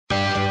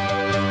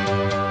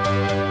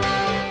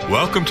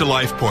Welcome to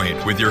Life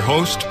Point with your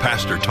host,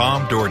 Pastor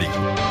Tom Dougherty.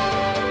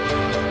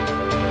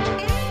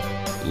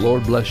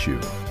 Lord bless you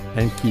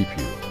and keep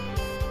you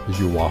as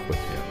you walk with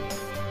Him.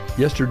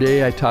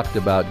 Yesterday I talked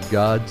about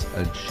God's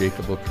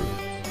unshakable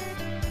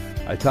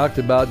truths. I talked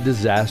about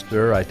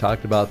disaster. I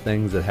talked about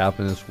things that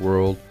happen in this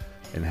world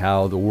and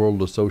how the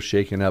world is so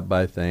shaken up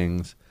by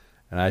things.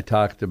 And I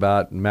talked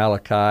about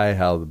Malachi,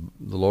 how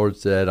the Lord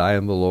said, I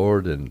am the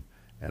Lord and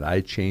I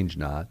change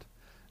not.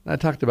 And I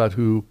talked about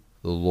who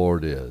the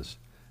Lord is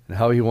and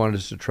how He wanted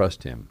us to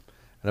trust Him.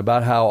 And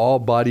about how all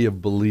body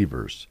of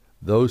believers,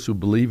 those who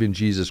believe in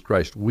Jesus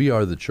Christ, we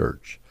are the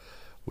church.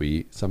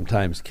 We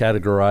sometimes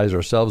categorize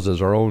ourselves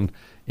as our own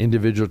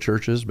individual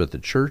churches, but the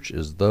church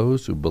is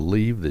those who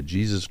believe that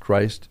Jesus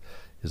Christ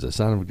is the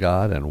Son of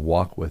God and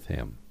walk with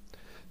Him.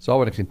 So I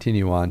want to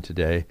continue on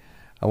today.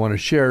 I want to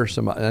share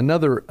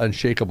another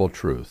unshakable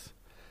truth,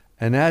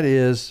 and that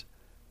is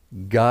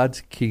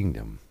God's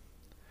kingdom.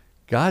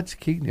 God's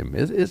kingdom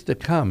is to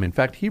come. In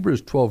fact,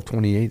 Hebrews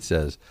 12:28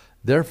 says,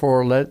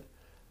 "Therefore let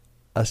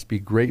us be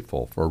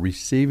grateful for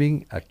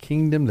receiving a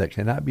kingdom that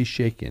cannot be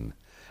shaken,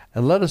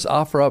 and let us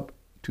offer up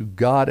to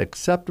God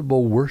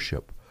acceptable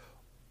worship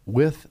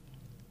with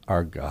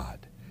our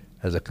God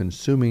as a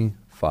consuming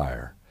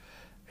fire."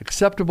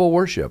 Acceptable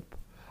worship.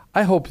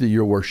 I hope that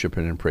you're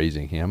worshiping and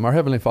praising Him. Our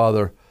Heavenly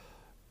Father,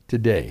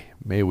 today,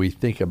 may we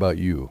think about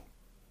You.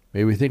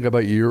 May we think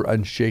about Your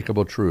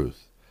unshakable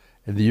truth,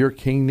 and that Your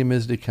kingdom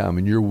is to come,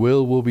 and Your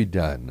will be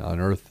done on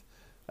earth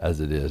as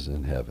it is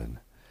in heaven.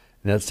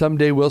 And that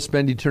someday we'll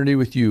spend eternity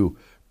with You,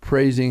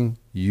 praising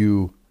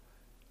You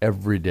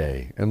every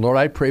day. And Lord,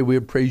 I pray we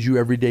would praise You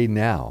every day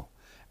now.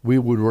 We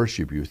would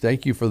worship You.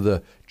 Thank You for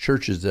the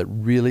churches that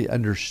really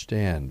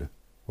understand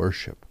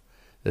worship,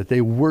 that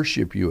they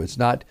worship You. It's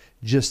not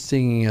just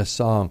singing a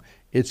song.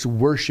 It's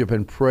worship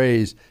and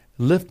praise,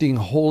 lifting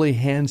holy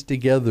hands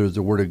together, as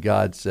the Word of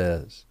God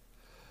says.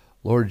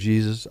 Lord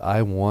Jesus,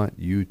 I want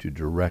You to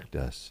direct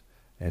us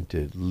and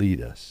to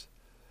lead us.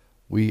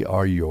 We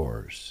are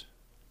Yours.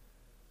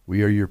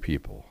 We are Your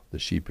people, the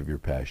sheep of Your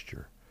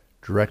pasture.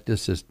 Direct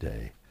us this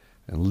day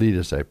and lead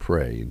us, I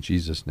pray, in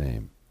Jesus'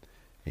 name.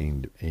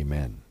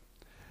 Amen.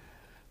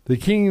 The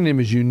kingdom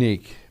is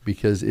unique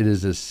because it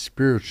is a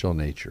spiritual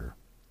nature.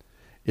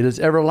 It is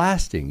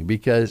everlasting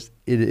because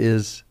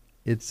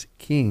its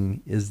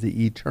king is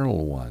the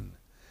eternal one.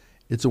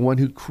 It's the one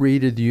who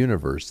created the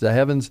universe, the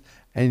heavens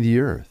and the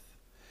earth.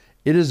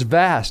 It is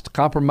vast,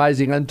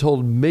 comprising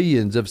untold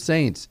millions of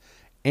saints,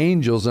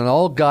 angels, and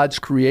all God's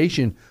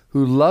creation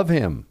who love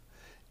Him.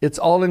 It's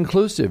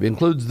all-inclusive,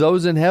 includes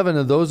those in heaven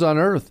and those on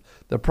earth,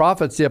 the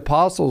prophets, the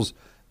apostles,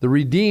 the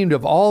redeemed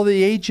of all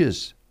the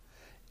ages.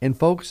 And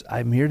folks,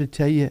 I'm here to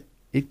tell you,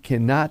 it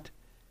cannot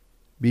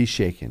be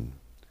shaken.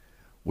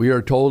 We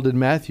are told in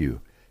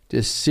Matthew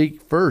to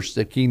seek first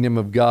the kingdom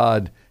of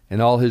God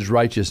and all His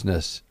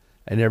righteousness,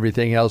 and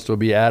everything else will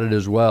be added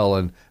as well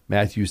in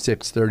Matthew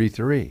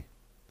 6:33.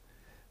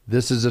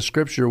 This is a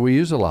scripture we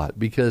use a lot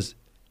because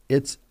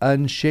it's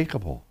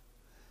unshakable.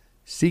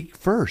 Seek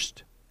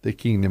first the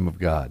kingdom of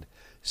God.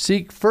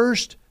 Seek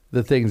first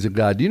the things of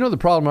God. Do you know the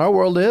problem in our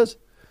world is?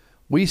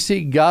 We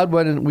seek God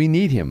when we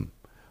need Him.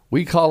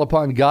 We call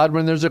upon God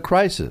when there's a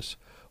crisis.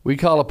 We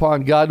call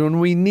upon God when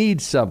we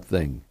need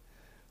something.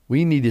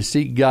 We need to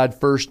seek God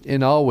first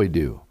in all we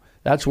do.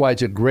 That's why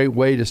it's a great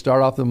way to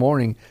start off the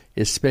morning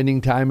is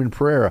spending time in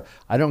prayer.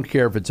 I don't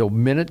care if it's a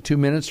minute, 2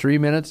 minutes, 3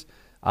 minutes,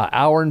 an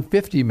hour and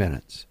 50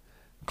 minutes.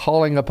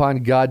 Calling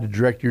upon God to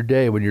direct your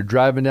day. When you're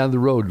driving down the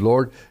road,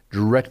 Lord,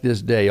 direct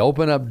this day.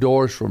 Open up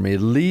doors for me.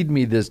 Lead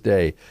me this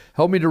day.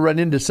 Help me to run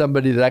into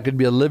somebody that I could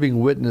be a living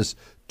witness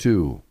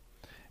to.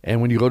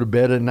 And when you go to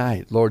bed at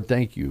night, Lord,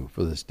 thank You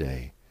for this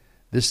day.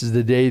 This is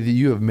the day that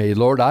You have made.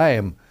 Lord, I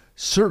am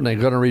certainly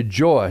going to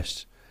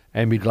rejoice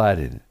and be glad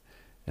in it.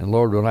 And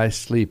Lord, when I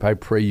sleep, I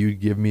pray You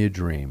give me a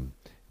dream.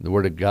 The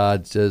Word of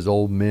God says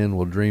old men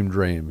will dream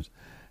dreams.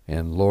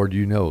 And Lord,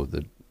 You know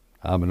that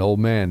I'm an old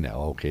man now.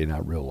 Okay,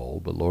 not real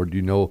old, but Lord,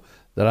 You know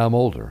that I'm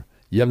older.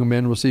 Young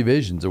men will see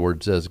visions, the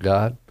Word says,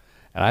 God.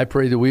 And I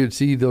pray that we would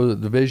see the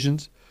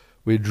visions,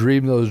 we'd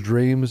dream those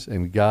dreams,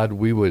 and God,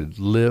 we would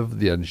live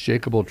the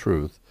unshakable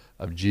truth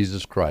of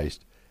Jesus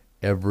Christ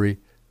every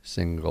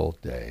single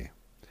day.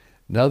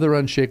 Another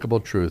unshakable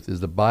truth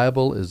is the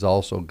Bible is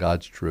also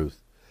God's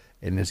truth,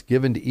 and it's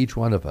given to each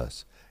one of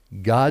us.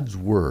 God's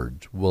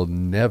words will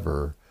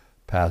never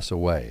pass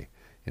away.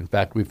 In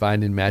fact, we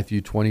find in Matthew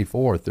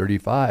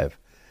 24:35, it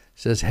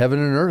says, heaven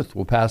and earth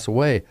will pass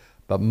away,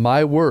 but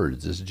my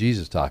words, this is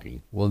Jesus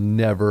talking, will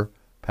never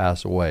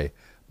pass away.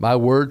 My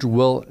words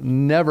will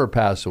never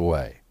pass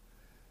away.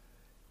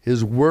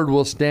 His word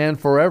will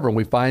stand forever. And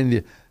we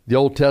find the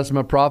Old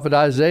Testament prophet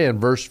Isaiah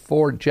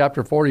in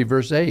chapter 40,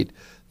 verse 8,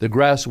 the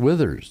grass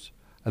withers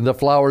and the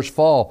flowers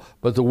fall,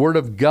 but the word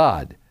of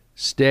God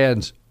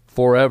stands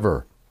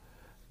forever.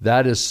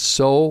 That is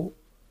so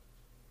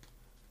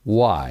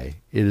why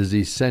it is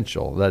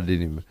essential.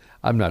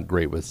 I'm not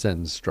great with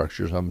sentence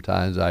structure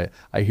sometimes. I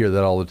hear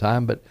that all the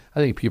time, but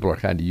I think people are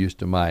kind of used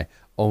to my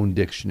own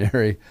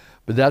dictionary.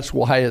 But that's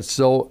why it's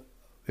so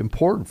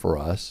important for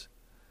us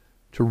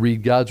to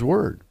read God's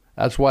Word.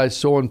 That's why it's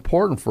so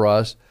important for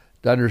us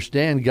to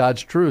understand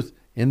God's truth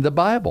in the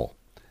Bible.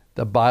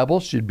 The Bible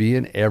should be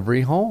in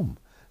every home.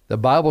 The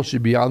Bible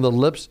should be on the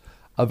lips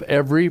of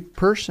every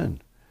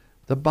person.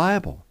 The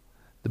Bible.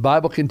 The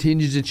Bible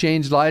continues to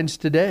change lives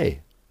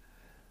today.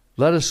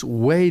 Let us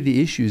weigh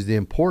the issues, the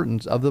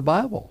importance of the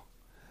Bible.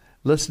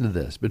 Listen to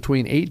this.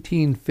 Between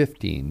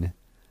 1815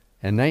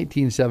 and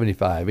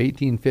 1975,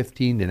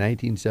 1815 to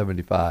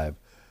 1975,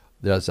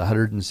 that's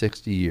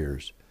 160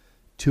 years,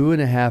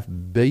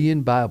 2.5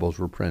 billion Bibles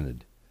were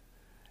printed.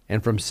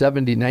 And from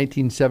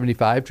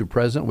 1975 to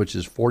present, which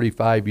is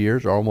 45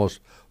 years, or almost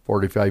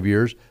 45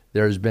 years,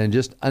 there has been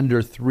just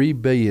under 3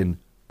 billion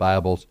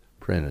Bibles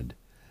printed.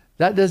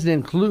 That doesn't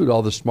include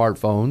all the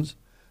smartphones,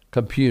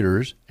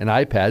 computers, and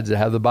iPads that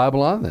have the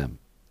Bible on them.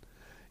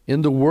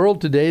 In the world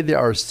today, there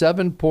are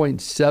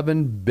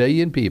 7.7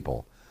 billion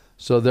people,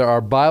 so there are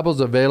Bibles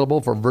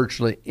available for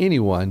virtually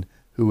anyone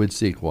who would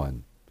seek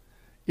one.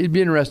 It'd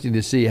be interesting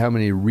to see how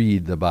many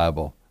read the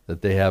Bible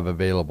that they have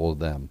available to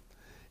them.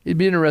 It'd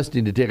be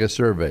interesting to take a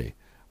survey.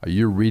 Are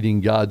you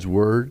reading God's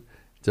Word?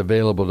 It's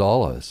available to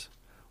all of us.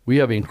 We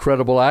have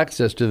incredible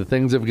access to the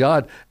things of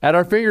God at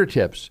our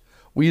fingertips.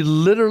 We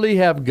literally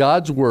have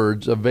God's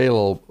words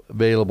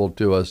available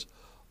to us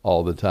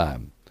all the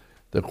time.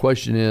 The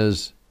question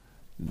is,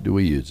 do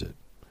we use it?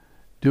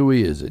 Do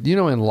we use it?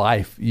 In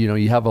life,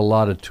 you have a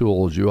lot of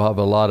tools. You have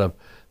a lot of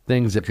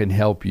things that can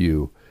help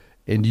you.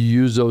 And you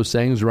use those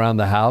things around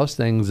the house,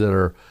 things that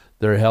are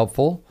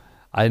helpful.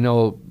 I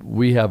know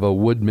we have a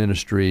wood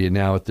ministry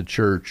now at the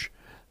church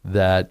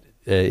that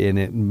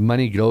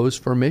money goes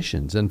for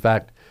missions. In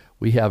fact,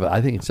 we have,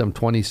 I think, some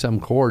 20-some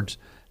cords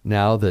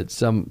now that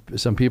some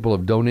people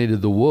have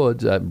donated the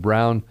woods,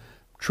 brown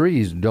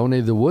trees,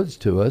 donated the woods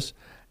to us,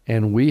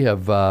 and we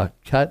have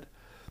cut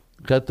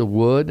the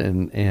wood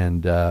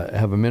and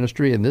have a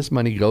ministry, and this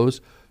money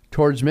goes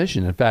towards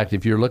mission. In fact,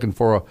 if you're looking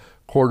for a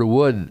cord of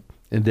wood,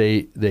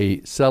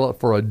 they sell it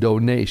for a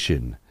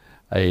donation.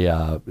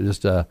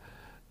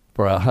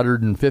 For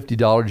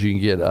 $150, you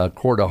can get a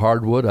cord of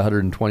hardwood.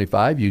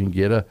 $125, you can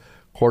get a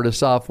cord of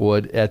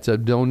softwood. It's a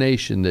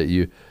donation that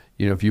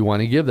if you want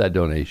to give that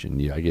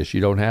donation. I guess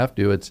you don't have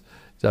to. It's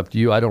up to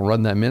you. I don't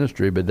run that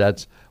ministry, but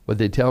that's what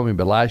they tell me.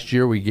 But last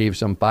year we gave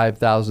some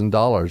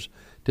 $5,000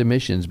 to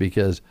missions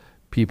because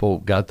people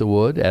got the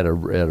wood at a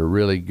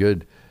really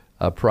good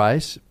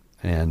price,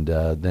 and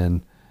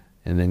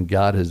then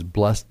God has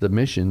blessed the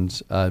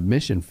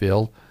mission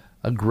field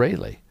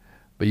greatly.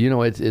 But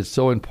it's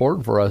so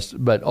important for us.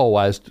 But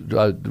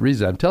the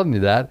reason I'm telling you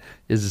that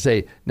is to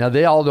say, now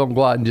they all don't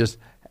go out and just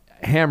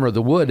hammer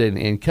the wood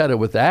and cut it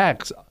with the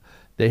axe.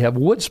 They have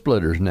wood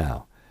splitters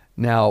now.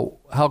 Now,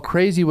 how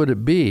crazy would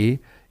it be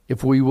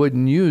if we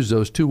wouldn't use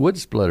those 2 wood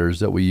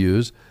splitters that we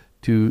use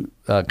to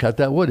cut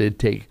that wood? It'd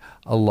take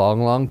a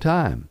long, long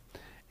time.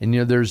 And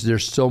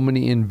there's so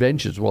many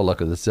inventions. Well,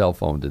 look at the cell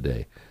phone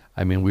today.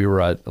 I mean, we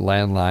were at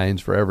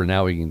landlines forever.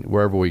 Now we can,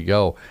 wherever we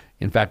go.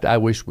 In fact, I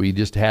wish we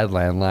just had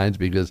landlines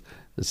because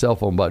the cell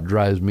phone butt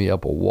drives me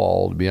up a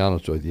wall, to be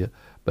honest with you.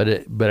 But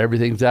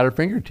everything's at our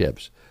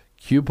fingertips.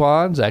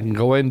 Coupons, I can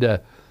go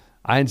into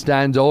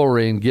Einstein's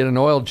Oilry and get an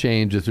oil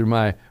change through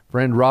my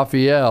friend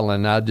Raphael,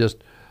 and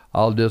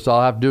all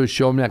I have to do is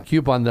show them that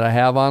coupon that I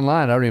have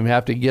online. I don't even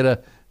have to get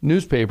a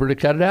newspaper to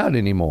cut it out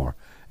anymore.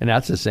 And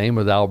that's the same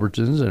with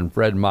Albertsons and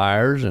Fred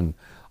Meyer's and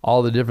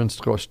all the different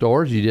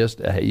stores.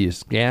 You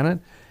scan it.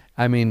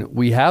 I mean,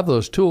 we have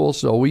those tools,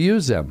 so we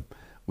use them.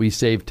 We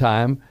save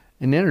time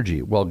and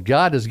energy. Well,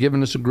 God has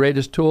given us the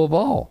greatest tool of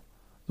all,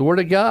 the Word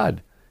of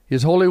God,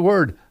 His holy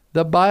Word,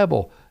 the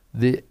Bible,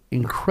 the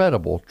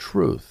incredible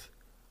truth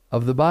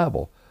of the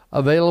Bible,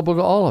 available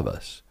to all of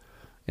us.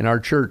 In our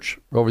church,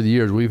 over the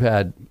years,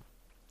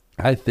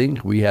 I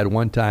think we had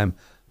one time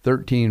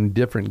 13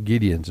 different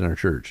Gideons in our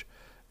church.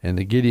 And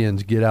the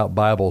Gideons get out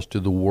Bibles to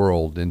the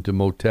world, into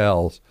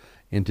motels,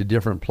 into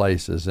different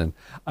places. And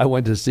I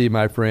went to see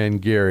my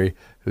friend Gary,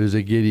 who's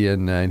a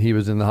Gideon, and he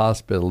was in the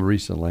hospital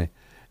recently.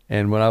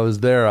 And when I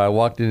was there, I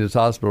walked into his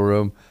hospital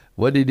room.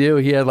 What did he do?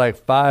 He had like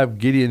 5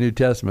 Gideon New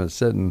Testaments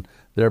sitting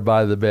there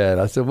by the bed.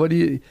 I said, what do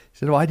you? He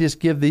said, I just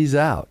give these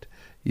out.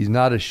 He's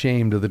not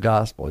ashamed of the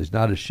gospel. He's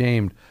not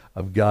ashamed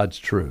of God's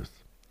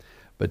truth.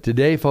 But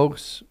today,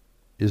 folks,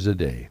 is the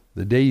day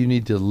you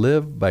need to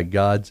live by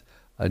God's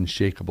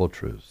unshakable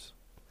truths.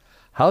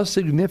 How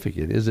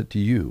significant is it to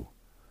you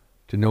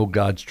to know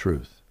God's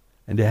truth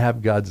and to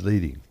have God's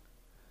leading?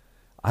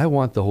 I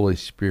want the Holy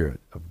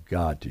Spirit of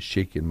God to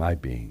shake in my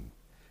being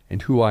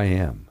and who I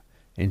am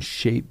and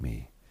shape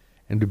me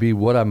and to be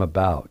what I'm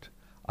about.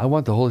 I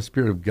want the Holy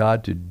Spirit of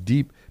God to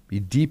be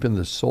deep in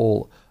the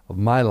soul of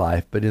my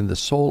life, but in the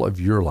soul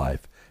of your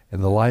life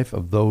and the life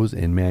of those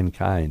in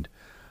mankind.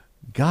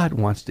 God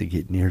wants to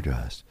get near to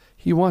us.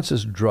 He wants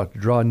us to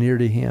draw near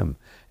to Him.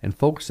 And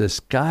folks, the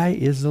sky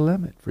is the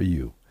limit for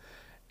you.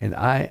 And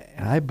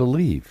I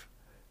believe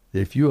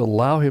that if you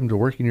allow Him to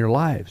work in your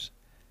lives,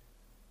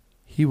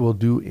 He will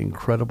do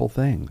incredible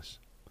things.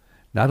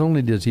 Not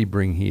only does He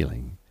bring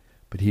healing,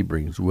 but He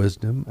brings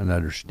wisdom and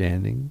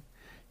understanding.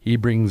 He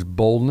brings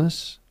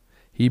boldness.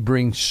 He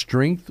brings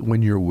strength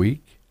when you're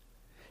weak.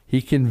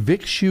 He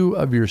convicts you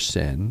of your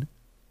sin.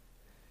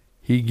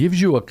 He gives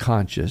you a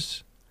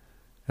conscience.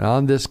 And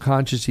on this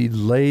conscience, he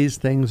lays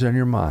things on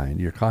your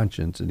mind, your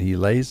conscience, and he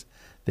lays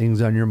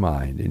things on your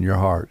mind and your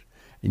heart.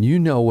 And you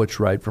know what's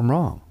right from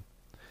wrong.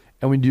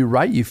 And when you do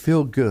right, you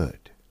feel good.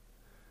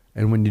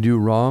 And when you do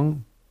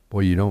wrong,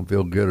 boy, you don't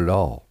feel good at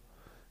all.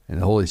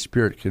 And the Holy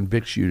Spirit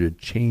convicts you to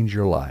change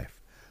your life,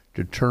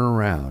 to turn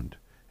around.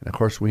 And of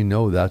course, we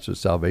know that's what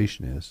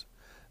salvation is.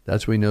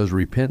 That's what we know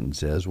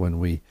repentance is. When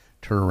we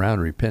turn around,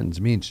 repentance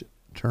means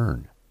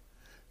turn.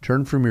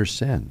 Turn from your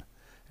sin.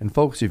 And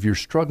folks, if you're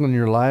struggling in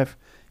your life,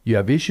 you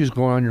have issues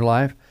going on in your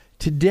life,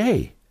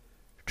 today,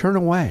 turn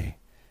away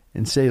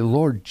and say,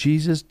 Lord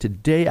Jesus,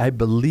 today I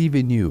believe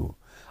in you.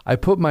 I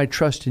put my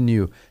trust in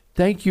you.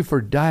 Thank you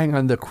for dying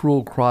on the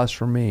cruel cross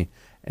for me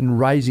and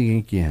rising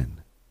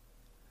again.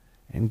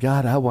 And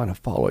God, I want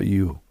to follow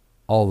you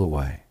all the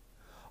way.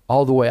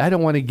 All the way. I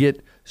don't want to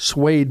get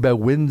swayed by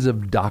winds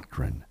of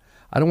doctrine.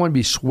 I don't want to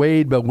be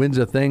swayed by winds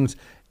of things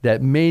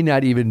that may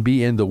not even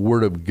be in the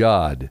Word of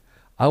God.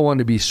 I want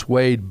to be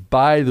swayed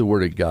by the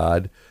Word of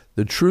God,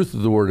 the truth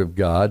of the Word of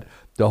God,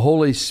 the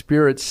Holy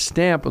Spirit's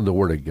stamp of the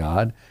Word of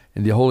God,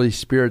 and the Holy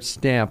Spirit's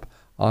stamp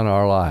on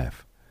our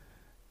life.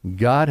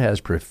 God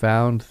has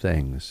profound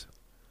things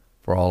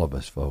for all of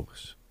us,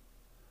 folks.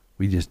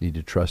 We just need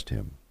to trust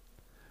him.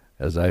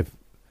 As I've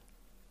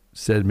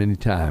said many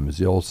times,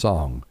 the old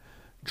song,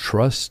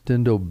 trust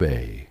and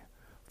obey,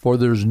 for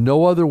there's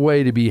no other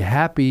way to be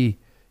happy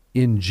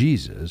in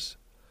Jesus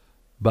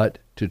but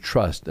to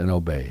trust and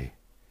obey.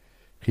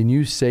 Can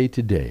you say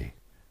today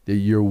that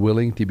you're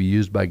willing to be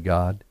used by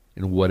God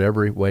in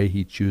whatever way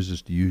he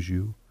chooses to use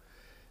you?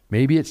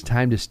 Maybe it's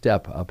time to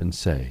step up and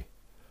say,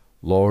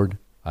 Lord,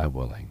 I'm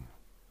willing.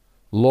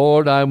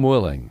 Lord, I'm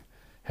willing.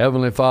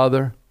 Heavenly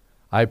Father,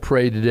 I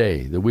pray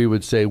today that we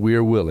would say we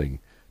are willing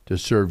to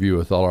serve you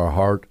with all our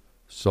heart,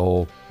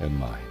 soul, and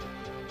mind.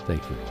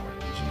 Thank you, Lord.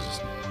 In Jesus'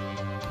 name.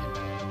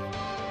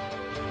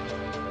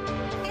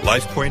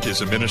 LifePoint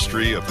is a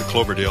ministry of the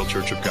Cloverdale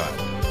Church of God.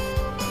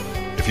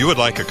 If you would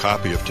like a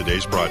copy of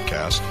today's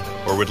broadcast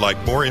or would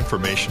like more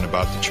information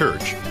about the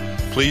church,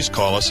 please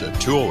call us at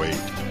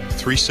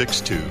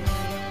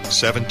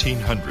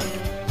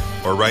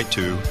 208-362-1700 or write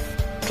to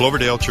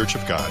Cloverdale Church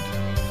of God,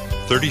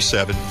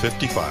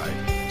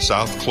 3755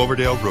 South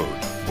Cloverdale Road,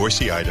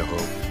 Boise, Idaho,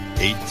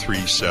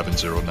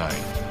 83709.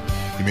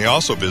 You may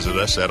also visit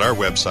us at our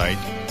website,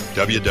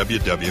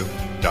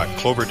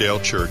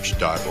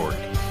 www.cloverdalechurch.org.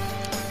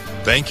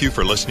 Thank you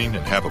for listening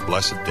and have a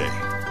blessed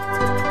day.